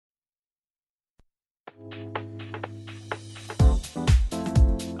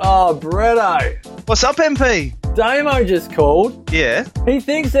Oh, Bretto. What's up, MP? Damo just called. Yeah? He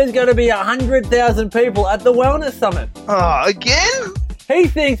thinks there's going to be 100,000 people at the Wellness Summit. Oh, again? He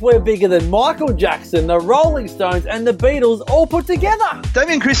thinks we're bigger than Michael Jackson, the Rolling Stones and the Beatles all put together.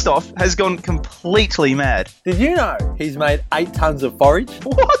 Damien Christoph has gone completely mad. Did you know he's made 8 tons of forage?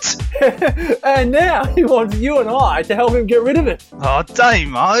 What? And now he wants you and I to help him get rid of it. Oh,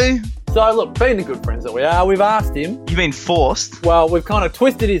 Damo. So look, being the good friends that we are, we've asked him. You mean forced? Well, we've kind of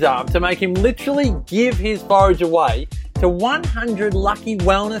twisted his arm to make him literally give his forage away to 100 lucky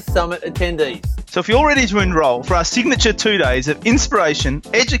Wellness Summit attendees. So if you're ready to enrol for our signature 2 days of inspiration,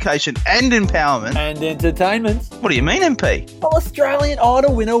 education and empowerment... And entertainment. What do you mean, MP? Well, Australian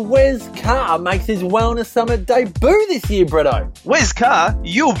Idol winner Wes Carr makes his Wellness Summit debut this year, Bretto. Wes Carr,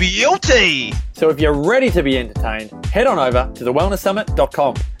 you'll be guilty! So if you're ready to be entertained, head on over to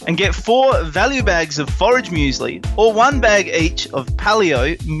thewellnesssummit.com. And get 4 value bags of forage muesli or 1 bag each of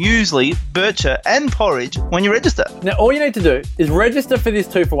paleo, muesli, bircher and porridge when you register. Now, all you need to do is register for this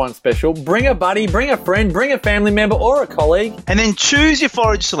 2-for-1 special, bring a buddy, bring a friend, bring a family member or a colleague. And then choose your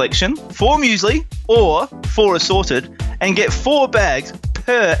forage selection, 4 muesli or 4 assorted, and get 4 bags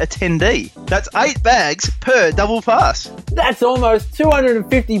per attendee. That's 8 bags per double pass. That's almost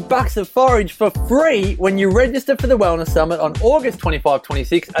 $250 of forage for free when you register for the Wellness Summit on August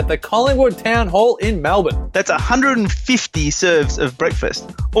 25-26 at the Collingwood Town Hall in Melbourne. That's 150 serves of breakfast.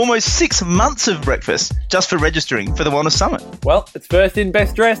 Almost 6 months of breakfast just for registering for the Wellness Summit. Well, it's first in,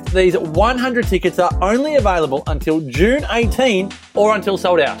 best dressed. These 100 tickets are only available until June 18 or until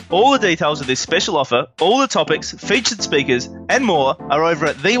sold out. All the details of this special offer, all the topics, featured speakers and more are over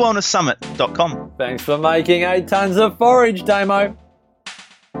at thewellnesssummit.com. Thanks for making 8 tons of forage, Damo.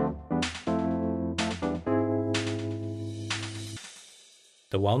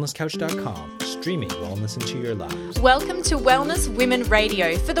 TheWellnessCouch.com, streaming wellness into your lives. Welcome to Wellness Women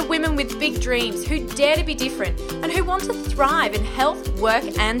Radio for the women with big dreams who dare to be different and who want to thrive in health, work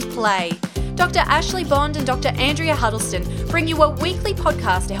and play. Dr. Ashley Bond and Dr. Andrea Huddleston bring you a weekly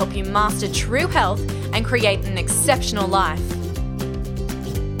podcast to help you master true health and create an exceptional life.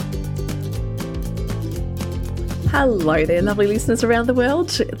 Hello there, lovely listeners around the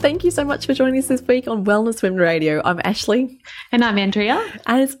world. Thank you so much for joining us this week on Wellness Women Radio. I'm Ashley. And I'm Andrea.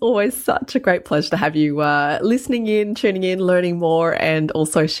 And it's always such a great pleasure to have you listening in, tuning in, learning more, and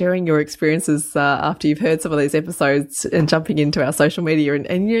also sharing your experiences after you've heard some of these episodes and jumping into our social media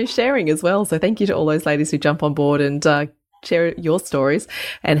and you know, sharing as well. So thank you to all those ladies who jump on board and share your stories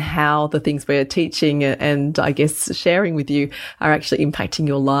and how the things we're teaching and I guess sharing with you are actually impacting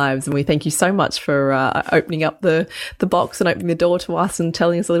your lives. And we thank you so much for opening up the box and opening the door to us and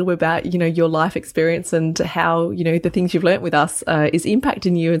telling us a little bit about, you know, your life experience and how, you know, the things you've learnt with us is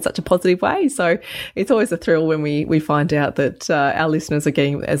impacting you in such a positive way. So it's always a thrill when we find out that our listeners are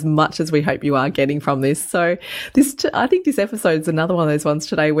getting as much as we hope you are getting from this. So I think this episode is another one of those ones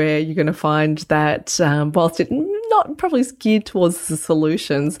today where you're going to find that whilst it not probably geared towards the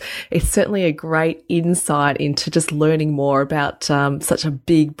solutions, it's certainly a great insight into just learning more about such a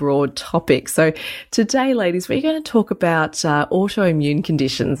big, broad topic. So today, ladies, we're going to talk about autoimmune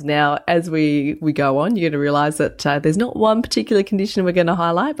conditions. Now, as we go on, you're going to realise that there's not one particular condition we're going to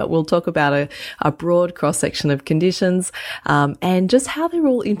highlight, but we'll talk about a broad cross-section of conditions and just how they're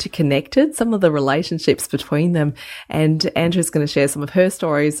all interconnected, some of the relationships between them. And Andrea's going to share some of her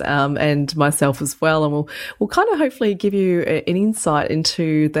stories and myself as well. And we'll kind of hopefully give you an insight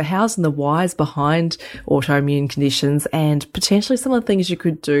into the hows and the whys behind autoimmune conditions and potentially some of the things you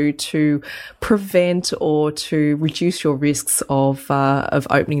could do to prevent or to reduce your risks of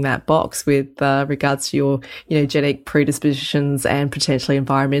opening that box with regards to your, you know, genetic predispositions and potentially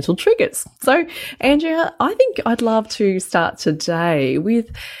environmental triggers. So, Andrea, I think I'd love to start today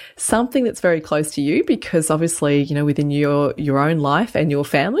with something that's very close to you because obviously, you know, within your own life and your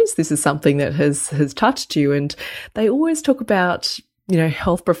families, this is something that has touched you. And they always talk about, you know,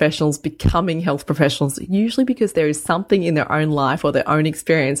 health professionals becoming health professionals, usually because there is something in their own life or their own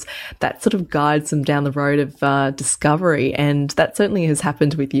experience that sort of guides them down the road of discovery. And that certainly has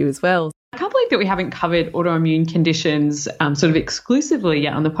happened with you as well. I can't believe that we haven't covered autoimmune conditions sort of exclusively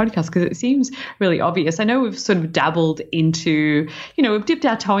yet on the podcast because it seems really obvious. I know we've sort of dabbled into, you know, we've dipped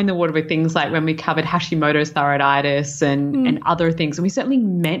our toe in the water with things like when we covered Hashimoto's thyroiditis and other things. And we certainly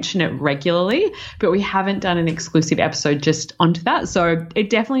mention it regularly, but we haven't done an exclusive episode just onto that. So it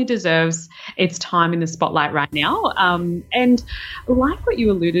definitely deserves its time in the spotlight right now. And like what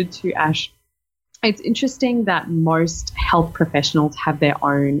you alluded to, Ash, it's interesting that most health professionals have their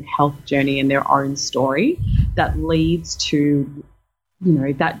own health journey and their own story that leads to, you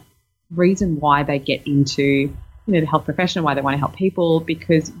know, that reason why they get into, you the health profession, why they want to help people,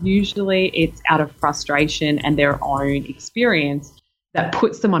 because usually it's out of frustration and their own experience that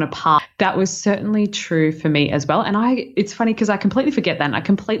puts them on a path. That was certainly true for me as well. And it's funny because I completely forget that and I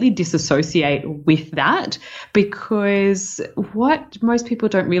completely disassociate with that, because what most people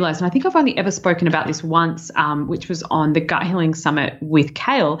don't realize, and I think I've only ever spoken about this once, which was on the Gut Healing Summit with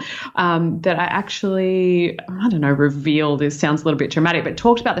Kale, that I actually, revealed, this sounds a little bit dramatic, but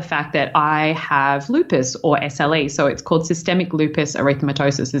talked about the fact that I have lupus, or SLE. So it's called systemic lupus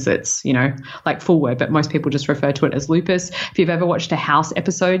erythematosus, is its, like full word, but most people just refer to it as lupus. If you've ever watched a House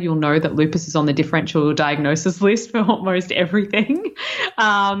episode, you'll know that lupus is on the differential diagnosis list for almost everything.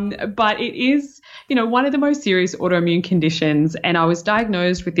 But it is, one of the most serious autoimmune conditions. And I was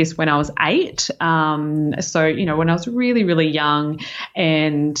diagnosed with this when I was 8. So, when I was really, really young,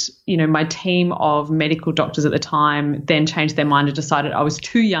 and, my team of medical doctors at the time then changed their mind and decided I was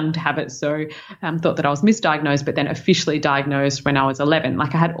too young to have it. So thought that I was misdiagnosed, but then officially diagnosed when I was 11.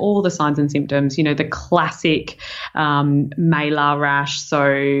 Like I had all the signs and symptoms, the classic malar rash. So,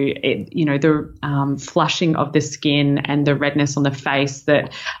 the flushing of the skin and the redness on the face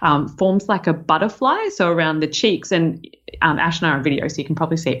that forms like a butterfly, so around the cheeks. And Ash and I are on video, so you can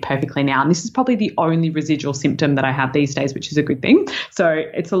probably see it perfectly now. And this is probably the only residual symptom that I have these days, which is a good thing. So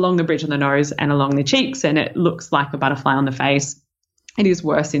it's along the bridge on the nose and along the cheeks, and it looks like a butterfly on the face. It is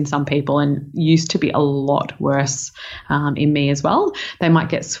worse in some people and used to be a lot worse in me as well. They might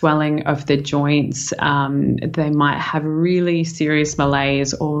get swelling of the joints. They might have really serious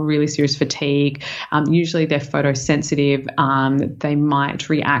malaise or really serious fatigue. Usually they're photosensitive. They might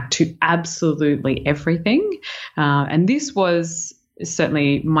react to absolutely everything. And this was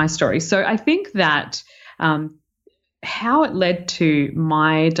certainly my story. So I think that how it led to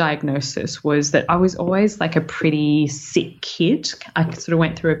my diagnosis was that I was always like a pretty sick kid. I sort of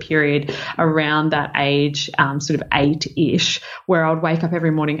went through a period around that age, sort of 8-ish, where I would wake up every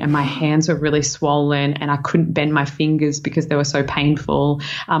morning and my hands were really swollen and I couldn't bend my fingers because they were so painful.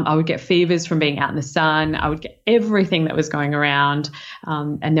 I would get fevers from being out in the sun. I would get everything that was going around.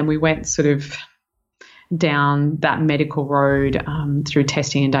 And then we went sort of down that medical road through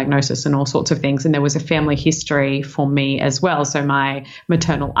testing and diagnosis and all sorts of things. And there was a family history for me as well. So my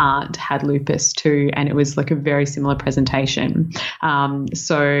maternal aunt had lupus too, and it was like a very similar presentation. There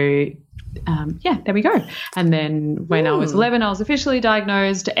we go. And then when I was 11, I was officially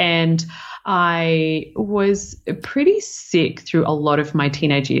diagnosed, and I was pretty sick through a lot of my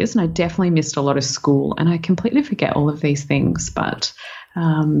teenage years, and I definitely missed a lot of school, and I completely forget all of these things. But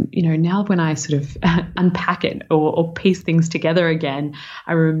now when I sort of unpack it or piece things together again,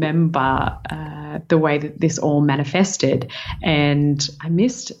 I remember the way that this all manifested, and I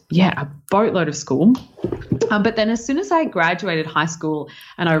missed, a boatload of school. But then as soon as I graduated high school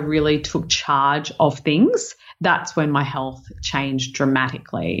and I really took charge of things, that's when my health changed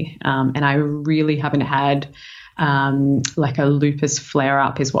dramatically. And I really haven't had like a lupus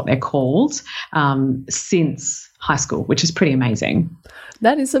flare-up is what they're called, since high school, which is pretty amazing.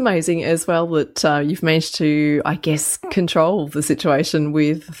 That is amazing as well, that you've managed to, I guess, control the situation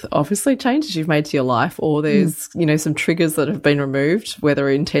with obviously changes you've made to your life, or there's, some triggers that have been removed, whether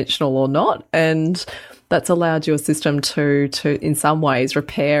intentional or not. And that's allowed your system to in some ways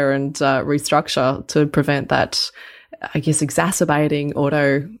repair and restructure to prevent that, I guess, exacerbating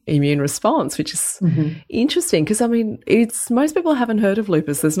autoimmune response, which is interesting because, most people haven't heard of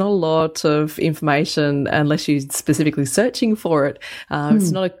lupus. There's not a lot of information unless you're specifically searching for it. It's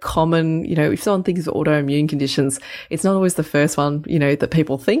not a common, if someone thinks of autoimmune conditions, it's not always the first one, that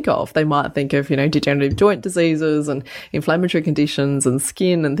people think of. They might think of, degenerative joint diseases and inflammatory conditions and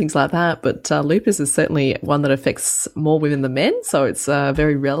skin and things like that. But lupus is certainly one that affects more women than men. So it's a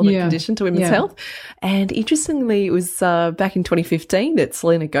very relevant condition to women's health. And interestingly, it was back in 2015 that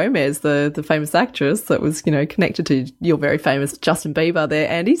Selena Gomez, the famous actress that was, connected to your very famous Justin Bieber there,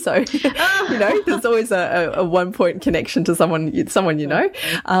 Andy. So, there's always a 1 point connection to someone you know.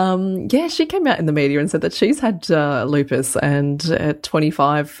 She came out in the media and said that she's had lupus, and at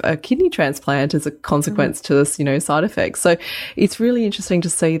 25, a kidney transplant as a consequence to this, side effects. So it's really interesting to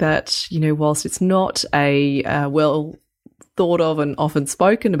see that, whilst it's not a well thought of and often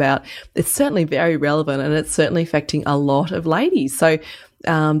spoken about, it's certainly very relevant, and it's certainly affecting a lot of ladies. So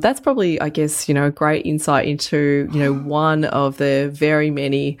that's probably, I guess, a great insight into, one of the very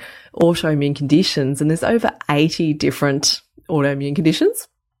many autoimmune conditions. And there's over 80 different autoimmune conditions.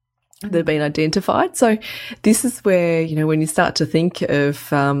 that have been identified. So this is where, when you start to think of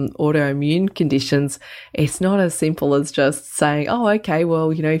autoimmune conditions, it's not as simple as just saying, oh, okay, well,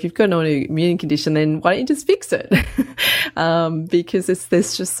 if you've got an autoimmune condition, then why don't you just fix it? Because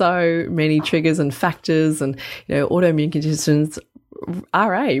there's just so many triggers and factors, and, autoimmune conditions,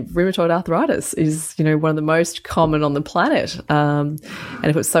 RA, rheumatoid arthritis, is, one of the most common on the planet. And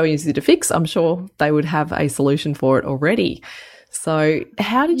if it's so easy to fix, I'm sure they would have a solution for it already. So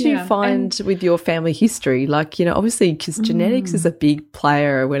how did you find with your family history? Obviously, because genetics is a big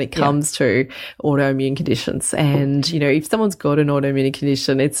player when it comes to autoimmune conditions. And, if someone's got an autoimmune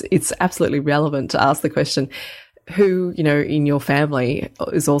condition, it's absolutely relevant to ask the question, who, in your family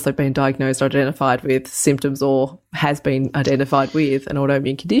has also been diagnosed or identified with symptoms or has been identified with an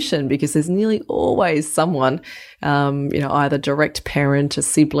autoimmune condition, because there's nearly always someone, either direct parent, a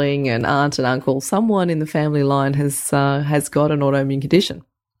sibling, an aunt, an uncle, someone in the family line has got an autoimmune condition.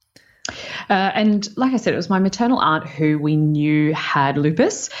 And like I said, it was my maternal aunt who we knew had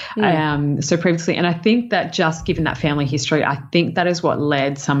lupus so previously. And I think that just given that family history, I think that is what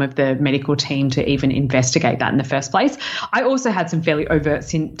led some of the medical team to even investigate that in the first place. I also had some fairly overt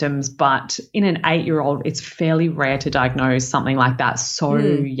symptoms, but in an 8-year-old, it's fairly rare to diagnose something like that so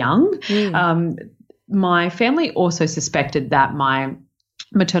young. My family also suspected that my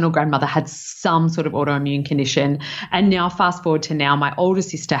maternal grandmother had some sort of autoimmune condition. And now fast forward to now, my older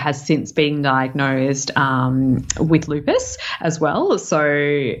sister has since been diagnosed with lupus as well. So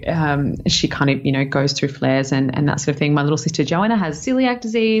she kind of, goes through flares and that sort of thing. My little sister Joanna has celiac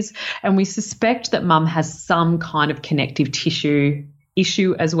disease, and we suspect that mum has some kind of connective tissue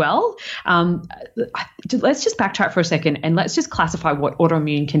issue as well. Let's just backtrack for a second and let's just classify what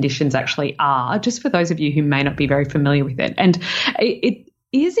autoimmune conditions actually are, just for those of you who may not be very familiar with it. And it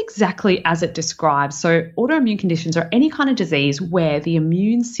is exactly as it describes. So autoimmune conditions are any kind of disease where the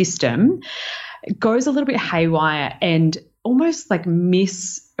immune system goes a little bit haywire and almost like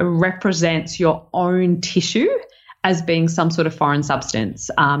misrepresents your own tissue as being some sort of foreign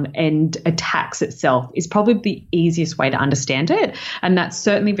substance and attacks itself is probably the easiest way to understand it. And that's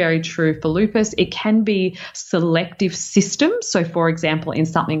certainly very true for lupus. It can be selective systems. So, for example, in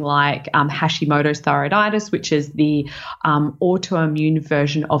something like Hashimoto's thyroiditis, which is the autoimmune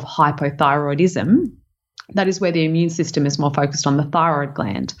version of hypothyroidism, that is where the immune system is more focused on the thyroid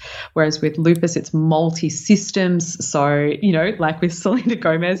gland. Whereas with lupus, it's multi-systems. So, like with Selena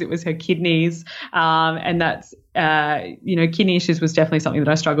Gomez, it was her kidneys. And that's, kidney issues was definitely something that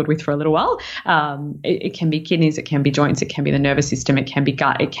I struggled with for a little while. It can be kidneys, it can be joints, it can be the nervous system, it can be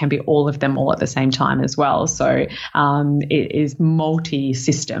gut, it can be all of them all at the same time as well. So it is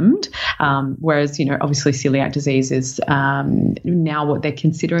multi-systemed. Whereas, obviously celiac disease is now what they're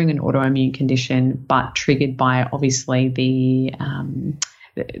considering an autoimmune condition, but triggered by obviously the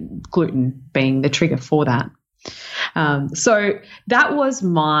gluten being the trigger for that. So that was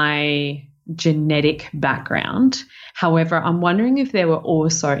my genetic background. However, I'm wondering if there were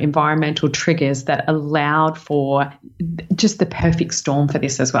also environmental triggers that allowed for just the perfect storm for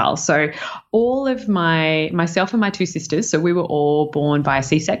this as well. So all of myself and my two sisters, so we were all born by a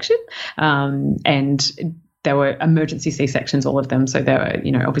C-section, and there were emergency C-sections, all of them. So they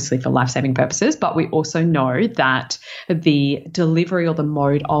were, obviously for life-saving purposes, but we also know that the delivery or the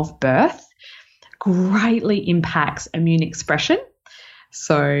mode of birth greatly impacts immune expression.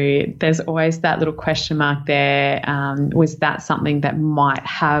 So there's always that little question mark there. Was that something that might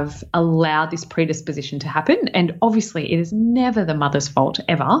have allowed this predisposition to happen? And obviously it is never the mother's fault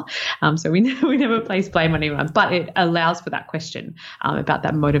ever. So we never place blame on anyone, but it allows for that question about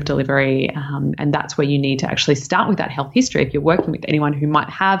that mode of delivery. And that's where you need to actually start with that health history. If you're working with anyone who might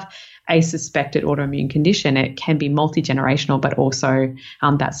have a suspected autoimmune condition, it can be multi-generational, but also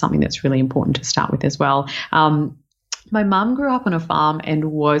that's something that's really important to start with as well. My mum grew up on a farm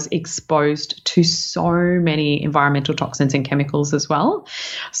and was exposed to so many environmental toxins and chemicals as well.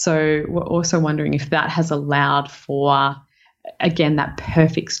 So we're also wondering if that has allowed for, again, that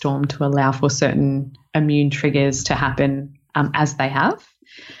perfect storm to allow for certain immune triggers to happen as they have.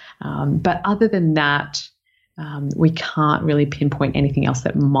 But other than that, we can't really pinpoint anything else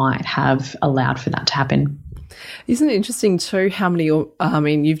that might have allowed for that to happen. Isn't it interesting too how many,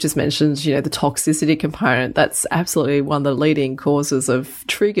 you've just mentioned, the toxicity component. That's absolutely one of the leading causes of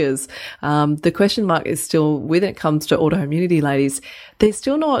triggers. The question mark is still, when it comes to autoimmunity, ladies, they're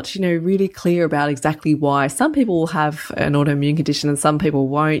still not, really clear about exactly why. Some people will have an autoimmune condition and some people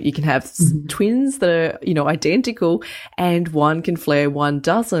won't. You can have twins that are, identical, and one can flare, one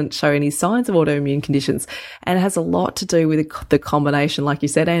doesn't show any signs of autoimmune conditions. And it has a lot to do with the combination, like you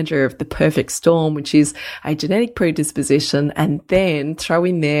said, Andrea, of the perfect storm, which is a genetic predisposition, and then throw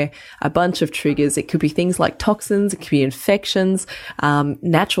in there a bunch of triggers. It could be things like toxins, it could be infections,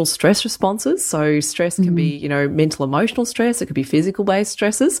 natural stress responses. So stress can be, you know, mental, emotional stress. It could be physical based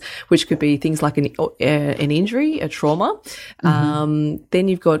stresses, which could be things like an injury, a trauma. Then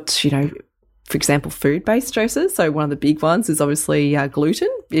you've got, you know, for example, food-based stresses. So one of the big ones is obviously gluten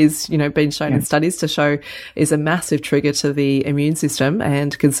is, you know, been shown in studies to show is a massive trigger to the immune system,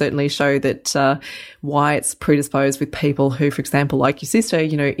 and can certainly show that why it's predisposed with people who, for example, like your sister,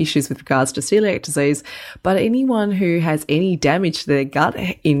 you know, issues with regards to celiac disease. But anyone who has any damage to their gut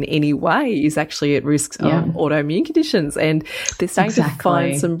in any way is actually at risk of autoimmune conditions. And they're starting to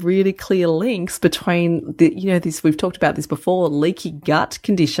find some really clear links between the, you know, this, we've talked about this before, leaky gut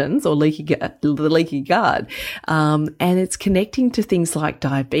conditions or the leaky gut. And it's connecting to things like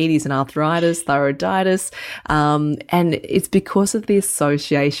diabetes and arthritis, thyroiditis. And it's because of the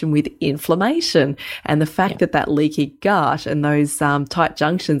association with inflammation and the fact that leaky gut and those tight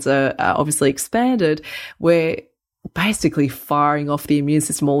junctions are obviously expanded, we're basically firing off the immune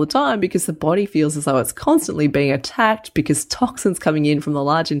system all the time because the body feels as though it's constantly being attacked because toxins coming in from the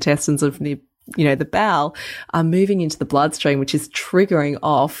large intestines of the, you know, the bowel are moving into the bloodstream, which is triggering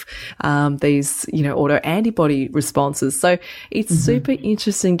off these, you know, autoantibody responses. So it's super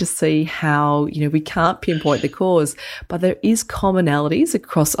interesting to see how, you know, we can't pinpoint the cause, but there is commonalities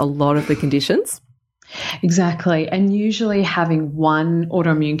across a lot of the conditions. Exactly. And usually having one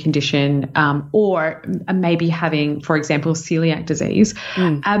autoimmune condition or maybe having, for example, celiac disease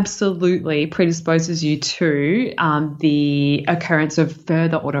absolutely predisposes you to the occurrence of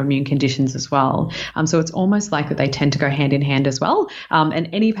further autoimmune conditions as well. So it's almost like that they tend to go hand in hand as well. And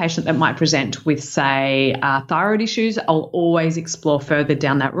any patient that might present with, say, thyroid issues, I'll always explore further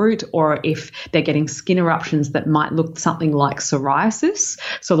down that route. Or if they're getting skin eruptions that might look something like psoriasis.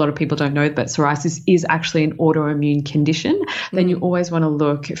 So a lot of people don't know that psoriasis is actually an autoimmune condition, then you always want to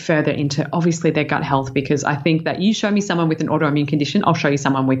look further into obviously their gut health, because I think that you show me someone with an autoimmune condition, I'll show you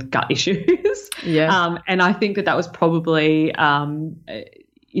someone with gut issues. And I think that was probably,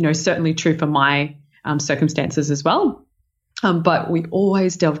 you know, certainly true for my circumstances as well. But we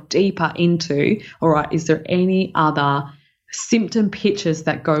always delve deeper into, all right, is there any other symptom pictures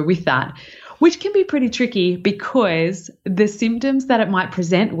that go with that? Which can be pretty tricky because the symptoms that it might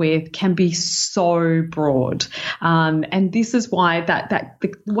present with can be so broad. And this is why that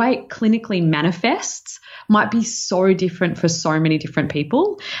the way it clinically manifests might be so different for so many different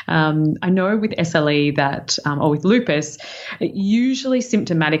people. I know with SLE that, or with lupus, usually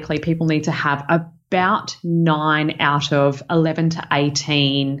symptomatically people need to have about 9 out of 11 to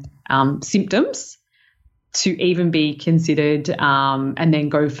 18 symptoms to even be considered and then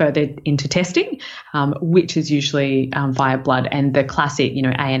go further into testing, which is usually via blood. And the classic, you know,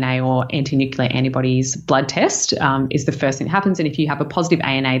 ANA or anti-nuclear antibodies blood test is the first thing that happens. And if you have a positive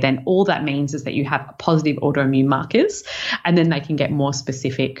ANA, then all that means is that you have positive autoimmune markers, and then they can get more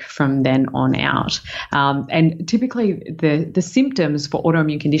specific from then on out. And typically the symptoms for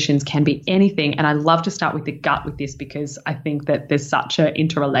autoimmune conditions can be anything. And I love to start with the gut with this because I think that there's such an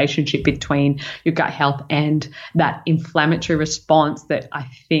interrelationship between your gut health and that inflammatory response that I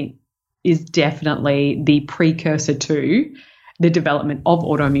think is definitely the precursor to the development of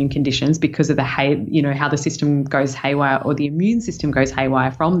autoimmune conditions because of the, you know, how the system goes haywire or the immune system goes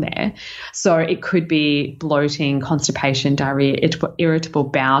haywire from there. So it could be bloating, constipation, diarrhea, irritable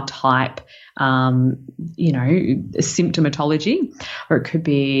bowel type, you know, symptomatology, or it could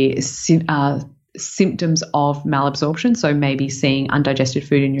be symptoms of malabsorption, so maybe seeing undigested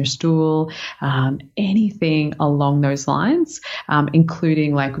food in your stool, anything along those lines,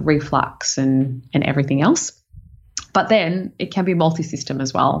 including like reflux and everything else. But then it can be multi-system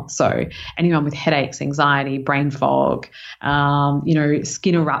as well. So anyone with headaches, anxiety, brain fog, you know,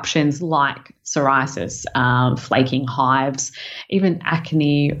 skin eruptions like psoriasis, flaking hives, even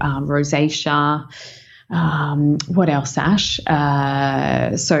acne, rosacea. What else, Ash?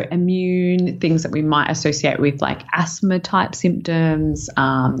 So immune things that we might associate with like asthma type symptoms,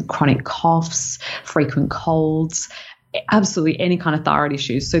 chronic coughs, frequent colds, absolutely any kind of thyroid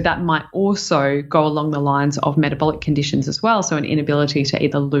issues. So that might also go along the lines of metabolic conditions as well. So an inability to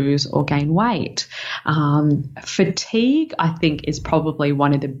either lose or gain weight. Fatigue, I think, is probably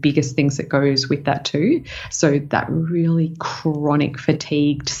one of the biggest things that goes with that too. So that really chronic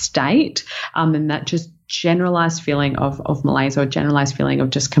fatigued state, and that just generalized feeling of malaise or generalized feeling of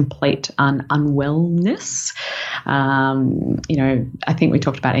just complete unwellness. You know, I think we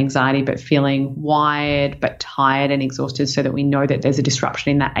talked about anxiety, but feeling wired but tired and exhausted, so that we know that there's a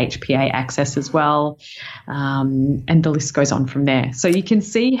disruption in that HPA axis as well. And the list goes on from there. So you can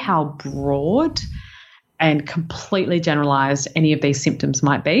see how broad and completely generalized any of these symptoms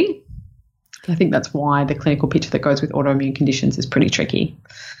might be. I think that's why the clinical picture that goes with autoimmune conditions is pretty tricky.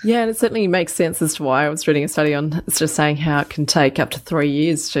 Yeah, and it certainly makes sense as to why I was reading a study on it's just saying how it can take up to 3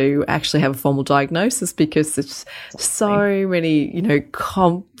 years to actually have a formal diagnosis, because there's so many,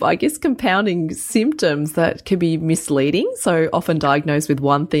 compounding symptoms that can be misleading. So often diagnosed with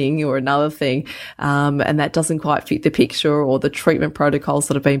one thing or another thing, and that doesn't quite fit the picture, or the treatment protocols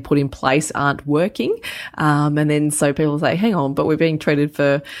that have been put in place aren't working. And then so people say, hang on, but we're being treated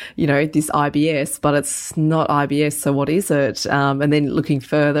for, this IBS, but it's not IBS. So what is it? And then looking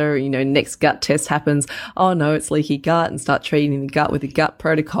further, next gut test happens. Oh no, it's leaky gut, and start treating the gut with a gut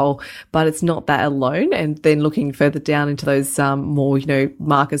protocol, but it's not that alone. And then looking further down into those, more,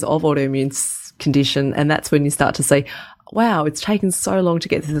 markers of autoimmune condition. And that's when you start to see, wow, it's taken so long to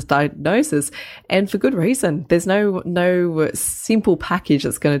get to this diagnosis, and for good reason. There's no simple package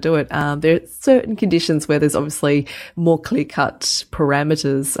that's going to do it. There are certain conditions where there's obviously more clear-cut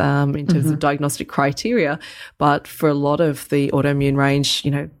parameters in terms of diagnostic criteria, but for a lot of the autoimmune range,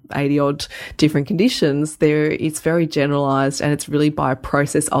 80-odd different conditions, it's very generalized, and it's really by a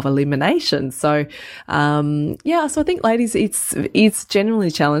process of elimination. So, so I think, ladies, it's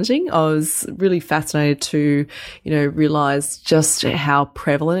generally challenging. I was really fascinated to, realize just how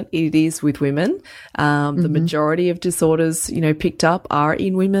prevalent it is with women. The majority of disorders, picked up are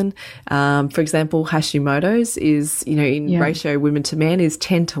in women. For example, Hashimoto's is, in ratio women to men is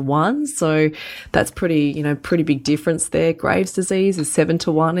 10-1. So that's pretty big difference there. Graves' disease is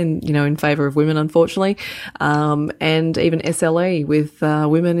 7-1 in favor of women, unfortunately. And even SLE with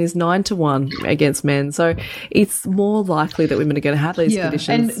women is 9-1 against men. So it's more likely that women are going to have these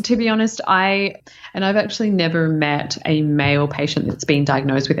conditions. And to be honest, I've actually never met a male patient that's been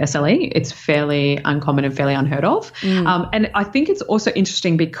diagnosed with SLE. It's fairly uncommon and fairly unheard of. And I think it's also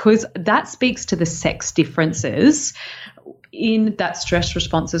interesting because that speaks to the sex differences in that stress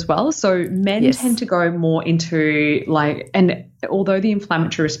response as well. So men tend to go more into and although the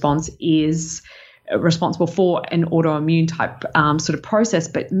inflammatory response is responsible for an autoimmune type sort of process,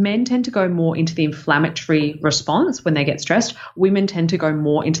 but men tend to go more into the inflammatory response when they get stressed. Women tend to go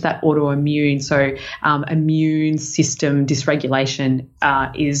more into that autoimmune. So immune system dysregulation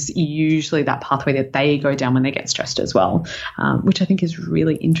is usually that pathway that they go down when they get stressed as well, which I think is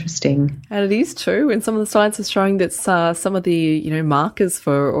really interesting. And it is true. And some of the science is showing that some of the markers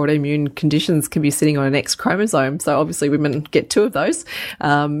for autoimmune conditions can be sitting on an X chromosome. So obviously women get 2 of those.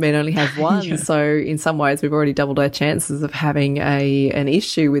 Men only have 1. So in some ways, we've already doubled our chances of having an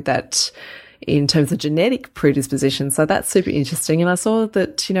issue with that in terms of genetic predisposition. So that's super interesting. And I saw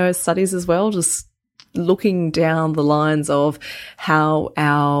that, studies as well, just looking down the lines of how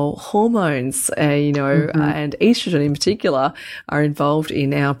our hormones, and estrogen in particular, are involved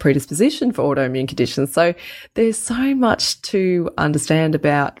in our predisposition for autoimmune conditions. So there's so much to understand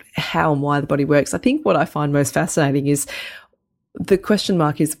about how and why the body works. I think what I find most fascinating is the question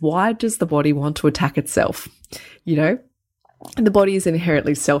mark is, why does the body want to attack itself? The body is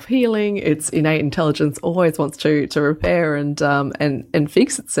inherently self-healing. Its innate intelligence always wants to repair and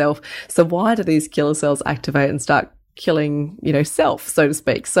fix itself. So why do these killer cells activate and start killing, self, so to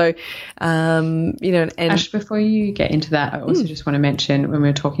speak? So, and Ash, before you get into that, I also just want to mention, when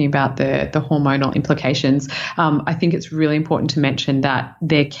we're talking about the hormonal implications, I think it's really important to mention that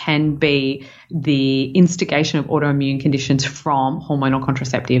there can be the instigation of autoimmune conditions from hormonal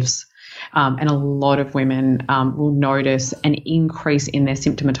contraceptives. And a lot of women will notice an increase in their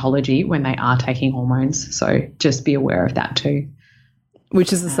symptomatology when they are taking hormones. So just be aware of that too.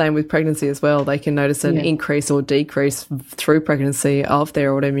 Which is the same with pregnancy as well. They can notice an increase or decrease through pregnancy of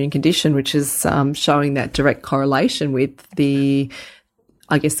their autoimmune condition, which is showing that direct correlation with the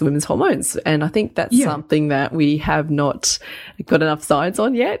women's hormones. And I think that's something that we have not got enough science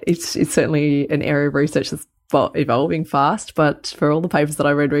on yet. It's certainly an area of research that's evolving fast, but for all the papers that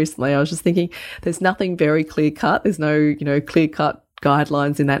I read recently, I was just thinking there's nothing very clear cut. There's no, clear cut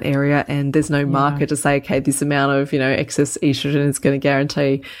guidelines in that area, and there's no marker to say, okay, this amount of, excess estrogen is going to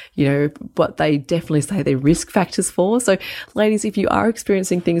guarantee, what they definitely say they're risk factors for. So ladies, if you are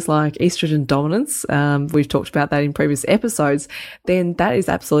experiencing things like estrogen dominance, we've talked about that in previous episodes, then that is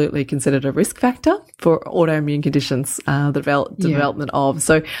absolutely considered a risk factor for autoimmune conditions, the development of.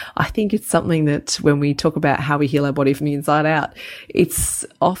 So I think it's something that when we talk about how we heal our body from the inside out, it's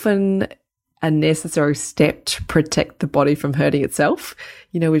often a necessary step to protect the body from hurting itself.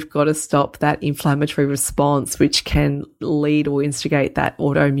 We've got to stop that inflammatory response, which can lead or instigate that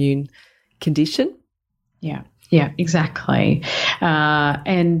autoimmune condition. Yeah, exactly.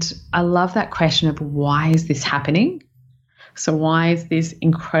 And I love that question of why is this happening? So why is this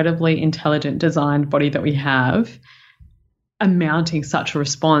incredibly intelligent, designed body that we have mounting such a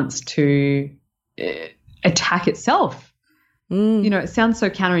response to attack itself? You know, it sounds so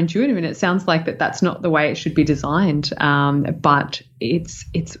counterintuitive, and it sounds like that's not the way it should be designed. But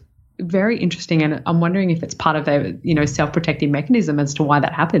it's very interesting, and I'm wondering if it's part of their, you know, self-protective mechanism as to why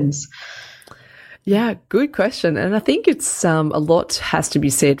that happens. Yeah, good question. And I think it's a lot has to be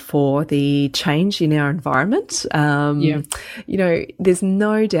said for the change in our environment. You know, there's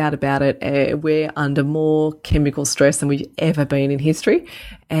no doubt about it. We're under more chemical stress than we've ever been in history.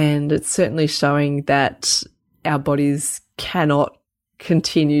 And it's certainly showing that our bodies cannot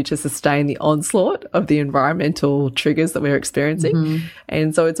continue to sustain the onslaught of the environmental triggers that we're experiencing.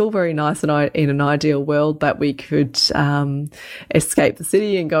 And so it's all very nice and in an ideal world that we could escape the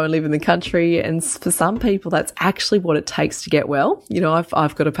city and go and live in the country. And for some people, that's actually what it takes to get well. You know,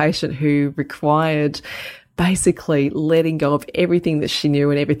 I've got a patient who required basically letting go of everything that she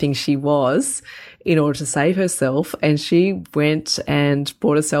knew and everything she was in order to save herself. And she went and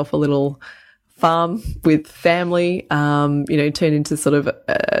bought herself a little farm with family, you know, turned into sort of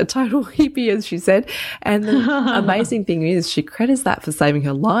a total hippie, as she said. And the amazing thing is she credits that for saving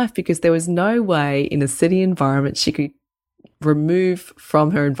her life, because there was no way in a city environment she could remove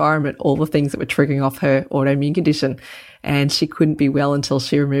from her environment all the things that were triggering off her autoimmune condition. And she couldn't be well until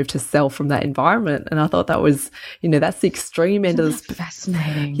she removed herself from that environment. And I thought that was, you know, that's the extreme end of the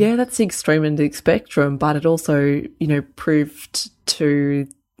fascinating. Yeah, that's the extreme end of the spectrum. But it also, you know, proved to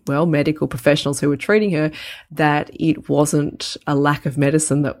medical professionals who were treating her that it wasn't a lack of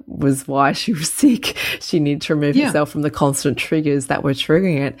medicine that was why she was sick. She needed to remove herself from the constant triggers that were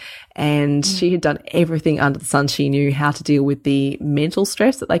triggering it. And she had done everything under the sun. She knew how to deal with the mental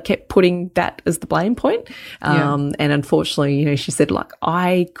stress that they kept putting that as the blame point. And unfortunately, you know, she said, like,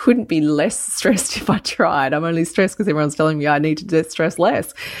 I couldn't be less stressed if I tried. I'm only stressed because everyone's telling me I need to stress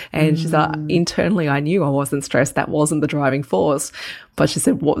less. And she's like, internally, I knew I wasn't stressed. That wasn't the driving force. But she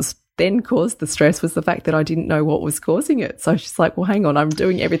said what was then caused the stress was the fact that I didn't know what was causing it. So she's like, well, hang on, I'm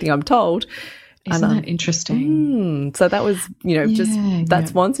doing everything I'm told. Isn't that interesting? So that was, you know,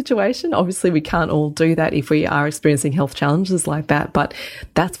 that's one situation. Obviously, we can't all do that if we are experiencing health challenges like that, but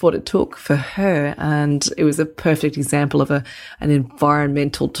that's what it took for her. And it was a perfect example of an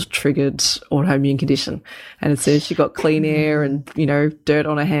environmental triggered autoimmune condition. And as soon as she got clean air and, you know, dirt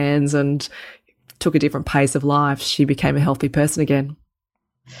on her hands and took a different pace of life, she became a healthy person again.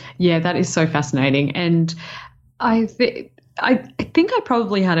 Yeah, that is so fascinating. And I think I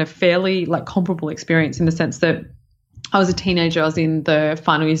probably had a fairly comparable experience in the sense that I was a teenager. I was in the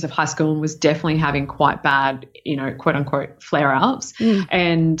final years of high school and was definitely having quite bad, you know, quote unquote flare-ups.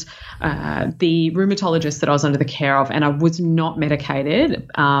 And the rheumatologist that I was under the care of, and I was not medicated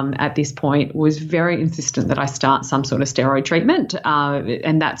at this point, was very insistent that I start some sort of steroid treatment.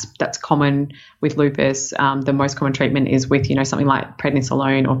 And that's common with lupus. The most common treatment is with, you know, something like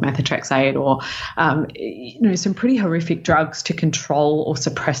prednisolone or methotrexate or, you know, some pretty horrific drugs to control or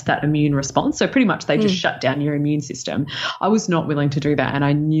suppress that immune response. So pretty much they just shut down your immune system. I was not willing to do that. And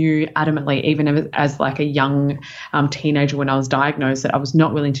I knew adamantly, even as like a young teenager when I was diagnosed, that I was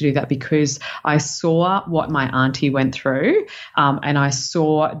not willing to do that because I saw what my auntie went through and I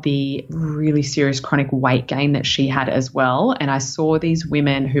saw the really serious chronic weight gain that she had as well. And I saw these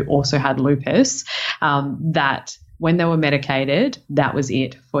women who also had lupus that when they were medicated, that was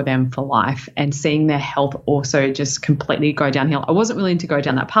it for them for life. And seeing their health also just completely go downhill. I wasn't willing to go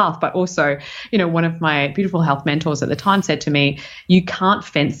down that path, but also, you know, one of my beautiful health mentors at the time said to me, you can't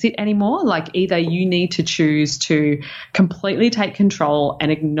fence it anymore. Like either you need to choose to completely take control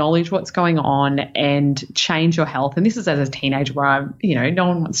and acknowledge what's going on and change your health. And this is as a teenager where I'm, you know, no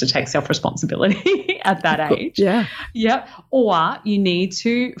one wants to take self-responsibility at that age. Yeah. Yeah. Or you need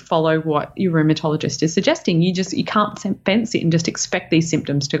to follow what your rheumatologist is suggesting. You can't fence it and just expect these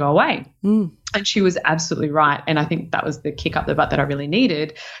symptoms to go away. And she was absolutely right. And I think that was the kick up the butt that I really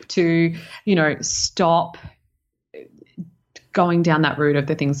needed to, you know, stop going down that route of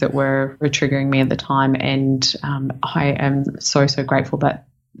the things that were triggering me at the time. And I am so, so grateful that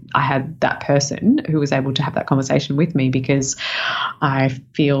I had that person who was able to have that conversation with me, because I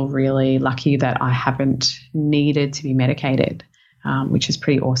feel really lucky that I haven't needed to be medicated. Which is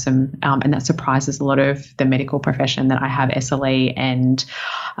pretty awesome. And that surprises a lot of the medical profession that I have SLE. And,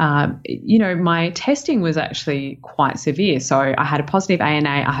 you know, my testing was actually quite severe. So I had a positive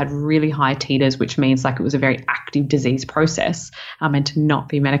ANA. I had really high titers, which means like it was a very active disease process. And to not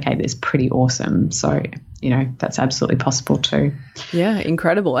be medicated is pretty awesome. So, you know, that's absolutely possible too. Yeah,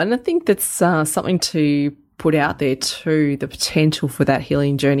 incredible. And I think that's something to put out there too, the potential for that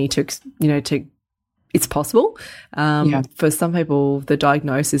healing journey to, you know, to it's possible. For some people, the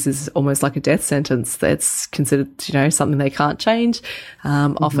diagnosis is almost like a death sentence. That's considered, something they can't change.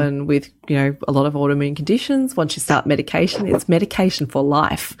 Often with, a lot of autoimmune conditions, once you start medication, it's medication for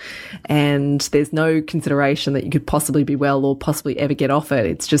life. And there's no consideration that you could possibly be well or possibly ever get off it.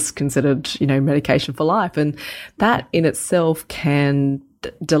 It's just considered, medication for life. And that in itself can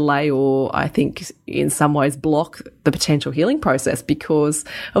delay or I think in some ways block the potential healing process because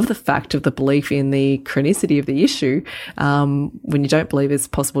of the fact of the belief in the chronicity of the issue. When you don't believe it's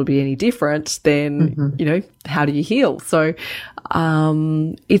possible to be any different, then, how do you heal? So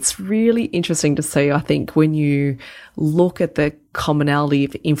it's really interesting to see, I think, when you look at the commonality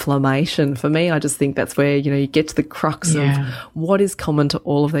of inflammation. For me, I just think that's where, you get to the crux of what is common to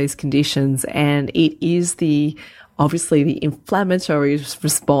all of these conditions. And it is obviously the inflammatory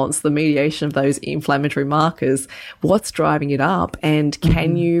response, the mediation of those inflammatory markers, what's driving it up, and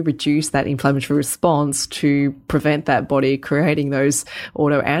can you reduce that inflammatory response to prevent that body creating those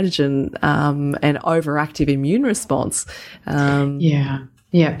autoantigen and overactive immune response?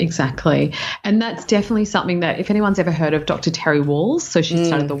 Yeah, exactly. And that's definitely something that if anyone's ever heard of Dr. Terry Walls, so she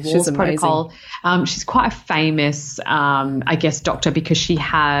started the Walls Protocol. She's quite a famous, doctor because she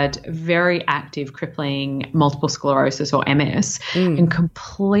had very active crippling multiple sclerosis or MS and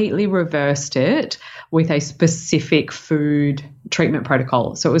completely reversed it with a specific food treatment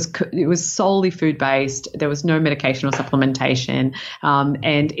protocol. So it was solely food-based. There was no medication or supplementation.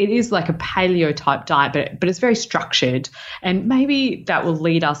 And it is like a paleo type diet, but it's very structured. And maybe that will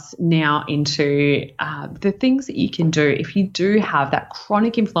lead us now into the things that you can do if you do have that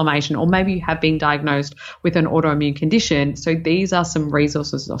chronic inflammation, or maybe you have been diagnosed with an autoimmune condition. So these are some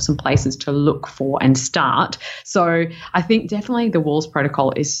resources or some places to look for and start. So I think definitely the Walls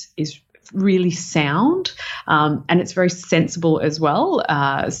Protocol is really sound, and it's very sensible as well.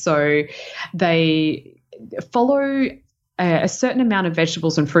 So they follow a certain amount of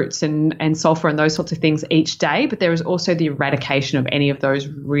vegetables and fruits and sulfur and those sorts of things each day, but there is also the eradication of any of those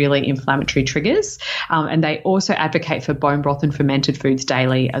really inflammatory triggers. And they also advocate for bone broth and fermented foods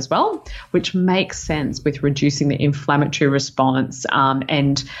daily as well, which makes sense with reducing the inflammatory response.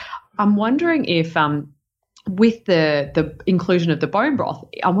 And I'm wondering if with the inclusion of the bone broth,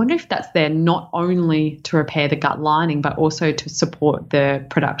 I wonder if that's there not only to repair the gut lining, but also to support the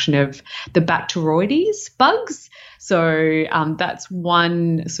production of the Bacteroides bugs. So that's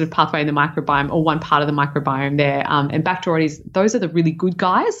one sort of pathway in the microbiome, or one part of the microbiome there. And Bacteroides, those are the really good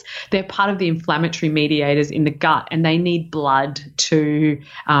guys. They're part of the inflammatory mediators in the gut, and they need blood to,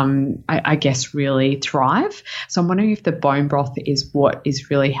 really thrive. So I'm wondering if the bone broth is what is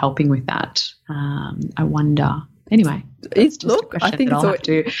really helping with that. I wonder. Anyway, it's just a question I think I'll have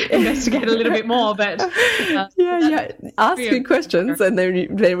to investigate a little bit more. But ask good questions, and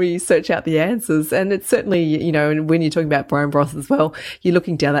then we search out the answers. And it's certainly, and when you're talking about bone broth as well, you're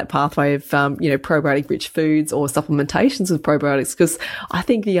looking down that pathway of probiotic-rich foods or supplementations with probiotics, because I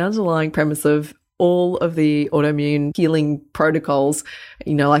think the underlying premise of all of the autoimmune healing protocols,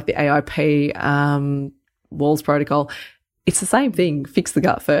 like the AIP, Walls Protocol, it's the same thing. Fix the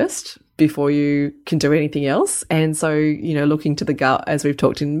gut first before you can do anything else. And so, looking to the gut, as we've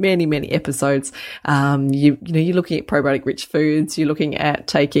talked in many, many episodes, you're looking at probiotic rich foods, you're looking at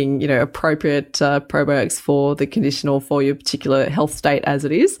taking, appropriate probiotics for the condition or for your particular health state as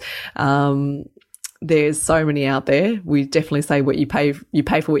it is. There's so many out there. We definitely say what you pay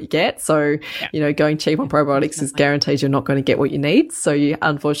for what you get. So, going cheap on probiotics is guaranteed you're not going to get what you need. So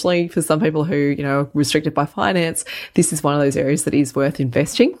unfortunately, for some people who, are restricted by finance, this is one of those areas that is worth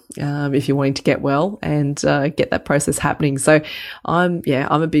investing, if you're wanting to get well and, get that process happening. So I'm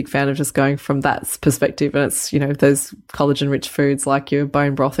a big fan of just going from that perspective. And it's, those collagen rich foods like your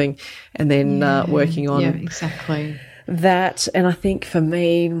bone brothing, and then, working on exactly that. And I think for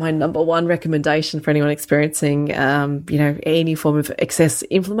me, my number one recommendation for anyone experiencing, any form of excess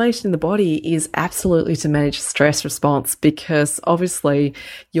inflammation in the body is absolutely to manage stress response, because obviously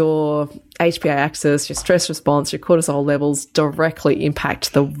your HPA axis, your stress response, your cortisol levels directly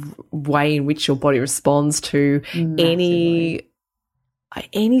impact the way in which your body responds to any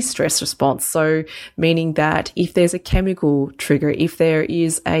stress response. So meaning that if there's a chemical trigger, if there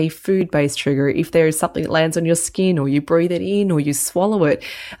is a food-based trigger, if there is something that lands on your skin, or you breathe it in or you swallow it,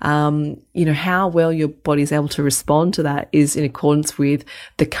 how well your body is able to respond to that is in accordance with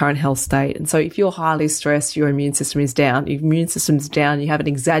the current health state. And so if you're highly stressed, your immune system is down. If your immune system's down, you have an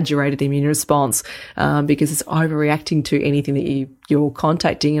exaggerated immune response, because it's overreacting to anything that you're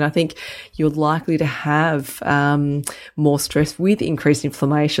contacting. And I think you're likely to have more stress with increased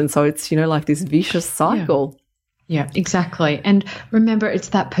inflammation. So it's, like this vicious cycle. Yeah, exactly. And remember, it's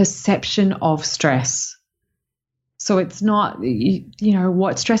that perception of stress. So it's not, you know,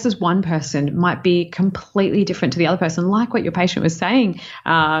 what stresses one person might be completely different to the other person. Like what your patient was saying,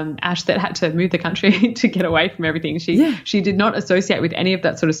 Ash, that had to move the country to get away from everything. She did not associate with any of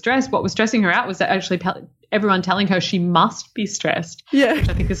that sort of stress. What was stressing her out was that actually everyone telling her she must be stressed, which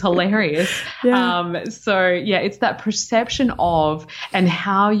I think is hilarious. It's that perception of and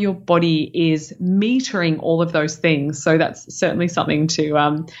how your body is metering all of those things. So that's certainly something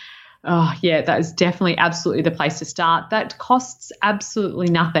to that is definitely absolutely the place to start. That costs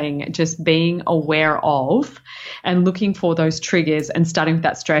absolutely nothing, just being aware of and looking for those triggers and starting with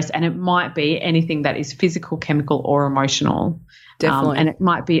that stress. And it might be anything that is physical, chemical, or emotional. Definitely. And it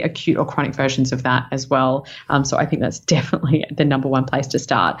might be acute or chronic versions of that as well. So I think that's definitely the number one place to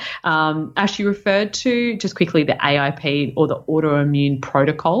start. Ash, you referred to just quickly the AIP or the autoimmune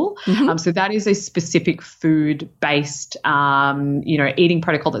protocol. So that is a specific food-based, eating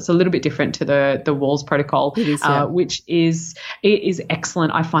protocol that's a little bit different to the Walls protocol, which is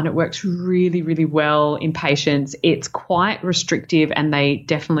excellent. I find it works really, really well in patients. It's quite restrictive and they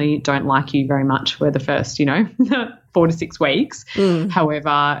definitely don't like you very much for the first, 4 to 6 weeks.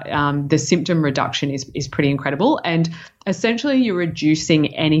 However, the symptom reduction is pretty incredible. And essentially you're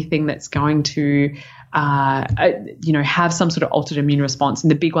reducing anything that's going to, have some sort of altered immune response.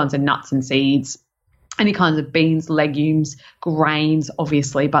 And the big ones are nuts and seeds, any kinds of beans, legumes, grains,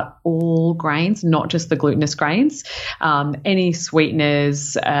 obviously, but all grains, not just the glutinous grains, any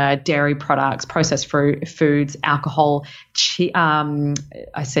sweeteners, dairy products, processed foods, alcohol,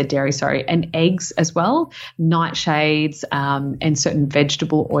 I said dairy, sorry, and eggs as well, nightshades, and certain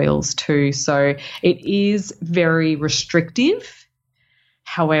vegetable oils too. So it is very restrictive.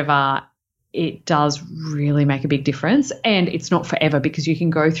 However, it does really make a big difference, and it's not forever because you can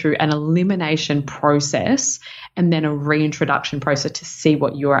go through an elimination process and then a reintroduction process to see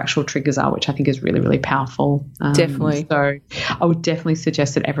what your actual triggers are, which I think is really, really powerful. Definitely. So I would definitely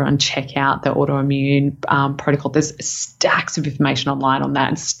suggest that everyone check out the autoimmune protocol. There's stacks of information online on that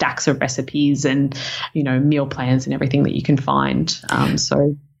and stacks of recipes and, meal plans and everything that you can find. Have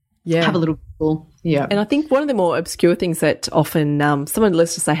a little Google. Yeah. And I think one of the more obscure things that often someone,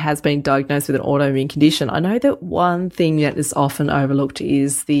 let's just say, has been diagnosed with an autoimmune condition, I know that one thing that is often overlooked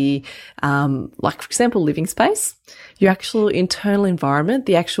is the, for example, living space, your actual internal environment,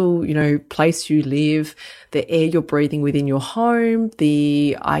 the actual, place you live, the air you're breathing within your home,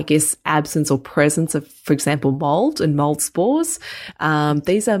 the, absence or presence of, for example, mold and mold spores.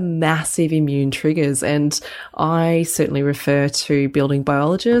 These are massive immune triggers. And I certainly refer to building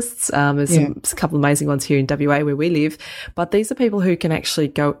biologists. There's a couple of amazing ones here in WA where we live, but these are people who can actually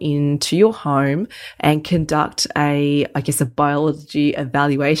go into your home and conduct a biology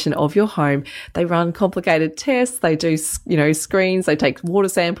evaluation of your home. They run complicated tests. They do, screens. They take water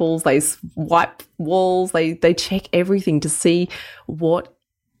samples. They wipe walls. They check everything to see what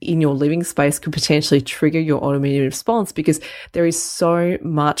in your living space could potentially trigger your autoimmune response, because there is so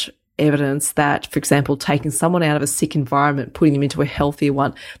much evidence that, for example, taking someone out of a sick environment, putting them into a healthier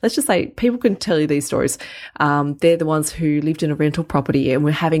one. Let's just say people can tell you these stories. They're the ones who lived in a rental property and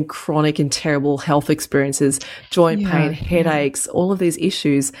were having chronic and terrible health experiences, joint pain, headaches, all of these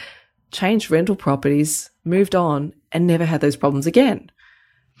issues, changed rental properties, moved on, and never had those problems again.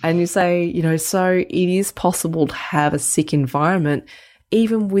 And you say, so it is possible to have a sick environment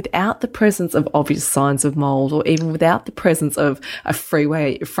even without the presence of obvious signs of mold, or even without the presence of a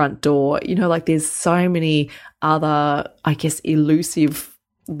freeway at your front door. There's so many other, elusive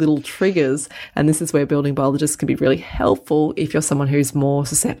little triggers. And this is where building biologists can be really helpful if you're someone who's more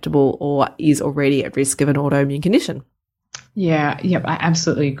susceptible or is already at risk of an autoimmune condition. Yeah, I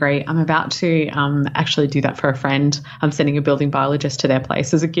absolutely agree. I'm about to actually do that for a friend. I'm sending a building biologist to their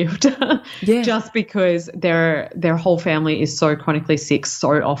place as a gift, just because their whole family is so chronically sick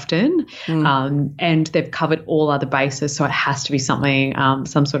so often, and they've covered all other bases. So it has to be something,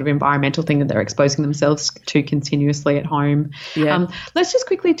 some sort of environmental thing that they're exposing themselves to continuously at home. Yeah. Let's just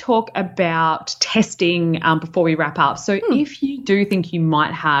quickly talk about testing before we wrap up. So if you do think you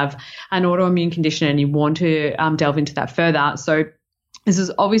might have an autoimmune condition and you want to delve into that further, so this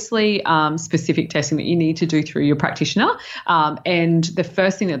is obviously specific testing that you need to do through your practitioner. And the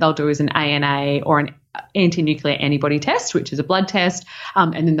first thing that they'll do is an ANA or an anti-nuclear antibody test, which is a blood test,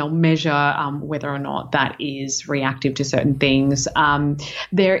 and then they'll measure whether or not that is reactive to certain things.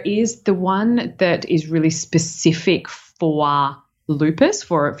 There is the one that is really specific for lupus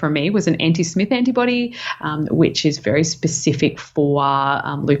for me was an anti-Smith antibody, which is very specific for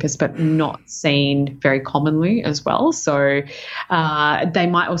lupus, but not seen very commonly as well. So they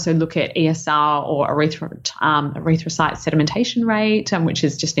might also look at ESR or erythrocyte sedimentation rate, which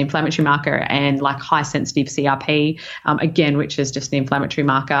is just an inflammatory marker, and like high sensitive CRP, again, which is just an inflammatory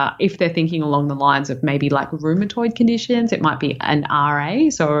marker. If they're thinking along the lines of maybe like rheumatoid conditions, it might be an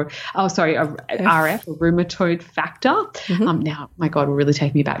RF, or rheumatoid factor. Now, my God, will really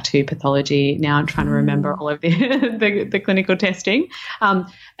take me back to pathology. Now I'm trying to remember all of the clinical testing.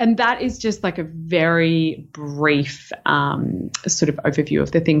 And that is just like a very brief sort of overview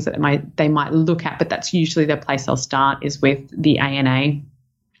of the things that they might look at, but that's usually the place I'll start is with the ANA.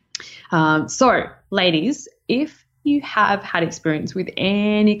 So, ladies, if you have had experience with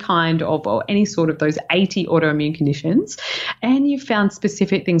any kind of or any sort of those 80 autoimmune conditions and you've found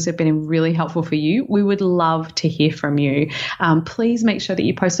specific things that have been really helpful for you, we would love to hear from you. Please make sure that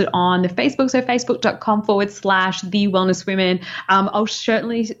you post it on the Facebook, so facebook.com/TheWellnessWomen. I'll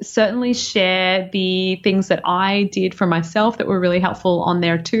certainly share the things that I did for myself that were really helpful on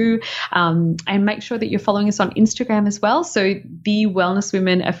there too. And make sure that you're following us on Instagram as well. So The Wellness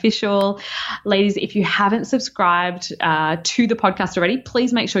Women Official. Ladies, if you haven't subscribed to the podcast already,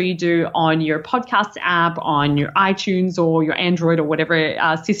 please make sure you do on your podcast app, on your iTunes or your Android or whatever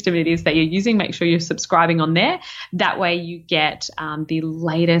system it is that you're using. Make sure you're subscribing on there. That way you get the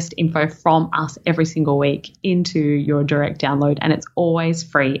latest info from us every single week into your direct download, and it's always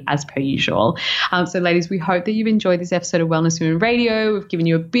free as per usual. So ladies, we hope that you've enjoyed this episode of Wellness Women Radio. We've given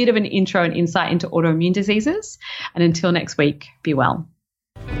you a bit of an intro and insight into autoimmune diseases. And until next week, be well.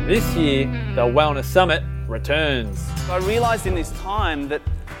 This year, the Wellness Summit returns. I realised in this time that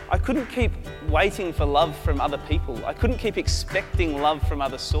I couldn't keep waiting for love from other people. I couldn't keep expecting love from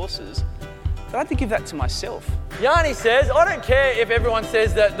other sources. But I had to give that to myself. Yanni says, I don't care if everyone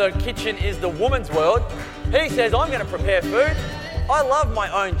says that the kitchen is the woman's world. He says, I'm going to prepare food. I love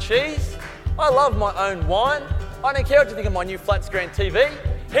my own cheese. I love my own wine. I don't care what you think of my new flat screen TV.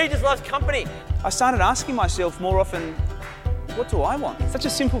 He just loves company. I started asking myself more often, what do I want? Such a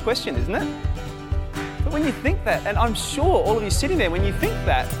simple question, isn't it? But when you think that, and I'm sure all of you sitting there, when you think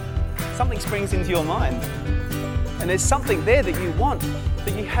that, something springs into your mind. And there's something there that you want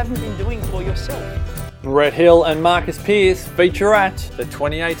that you haven't been doing for yourself. Brett Hill and Marcus Pearce feature at the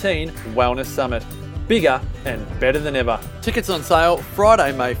 2018 Wellness Summit. Bigger and better than ever. Tickets on sale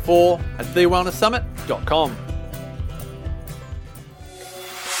Friday, May 4 at thewellnesssummit.com.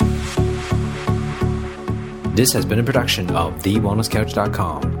 This has been a production of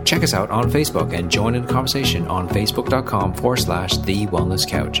TheWellnessCouch.com. Check us out on Facebook and join in the conversation on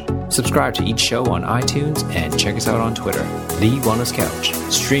Facebook.com/TheWellnessCouch. Subscribe to each show on iTunes and check us out on Twitter. The Wellness Couch,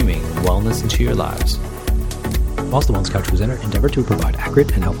 streaming wellness into your lives. Whilst the Wellness Couch presenter endeavor to provide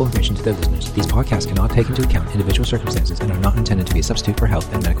accurate and helpful information to their listeners, these podcasts cannot take into account individual circumstances and are not intended to be a substitute for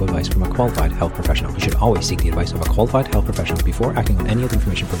health and medical advice from a qualified health professional. You should always seek the advice of a qualified health professional before acting on any of the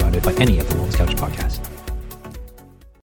information provided by any of the Wellness Couch podcasts.